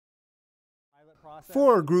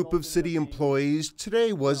For a group of city employees,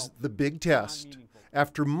 today was the big test.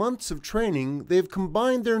 After months of training, they've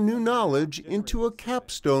combined their new knowledge into a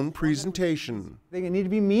capstone presentation. They need to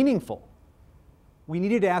be meaningful. We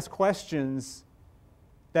needed to ask questions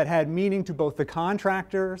that had meaning to both the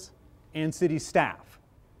contractors and city staff.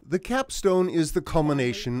 The capstone is the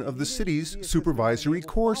culmination of the city's Supervisory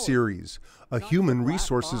Core Series, a human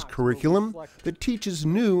resources curriculum that teaches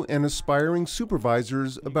new and aspiring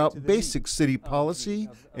supervisors about basic city policy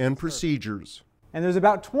and procedures. And there's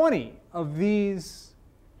about 20 of these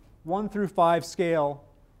 1 through 5 scale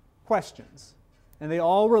questions, and they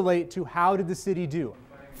all relate to how did the city do.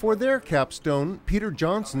 For their capstone, Peter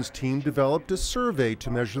Johnson's team developed a survey to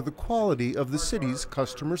measure the quality of the city's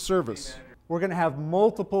customer service. We're going to have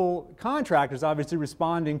multiple contractors obviously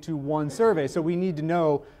responding to one survey, so we need to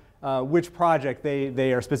know which project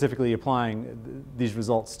they are specifically applying these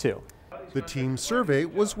results to. The team survey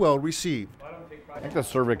was well received. I think the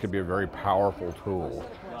survey could be a very powerful tool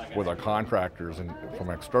with our contractors and from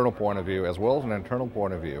an external point of view as well as an internal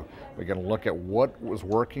point of view. We can look at what was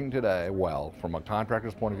working today well from a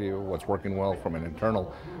contractor's point of view, what's working well from an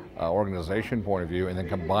internal organization point of view, and then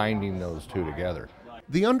combining those two together.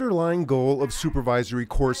 The underlying goal of Supervisory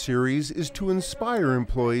Core Series is to inspire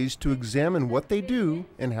employees to examine what they do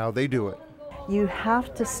and how they do it. You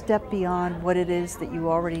have to step beyond what it is that you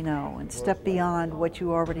already know and step beyond what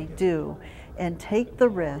you already do and take the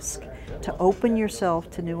risk to open yourself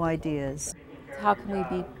to new ideas. How can we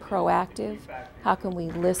be proactive? How can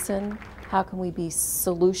we listen? How can we be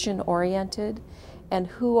solution-oriented? And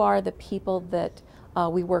who are the people that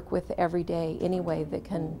we work with every day anyway that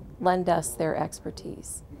can lend us their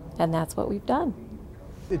expertise? And that's what we've done.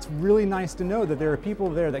 It's really nice to know that there are people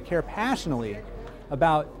there that care passionately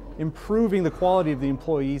about improving the quality of the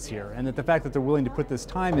employees here, and that the fact that they're willing to put this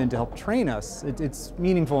time in to help train us, it's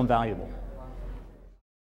meaningful and valuable.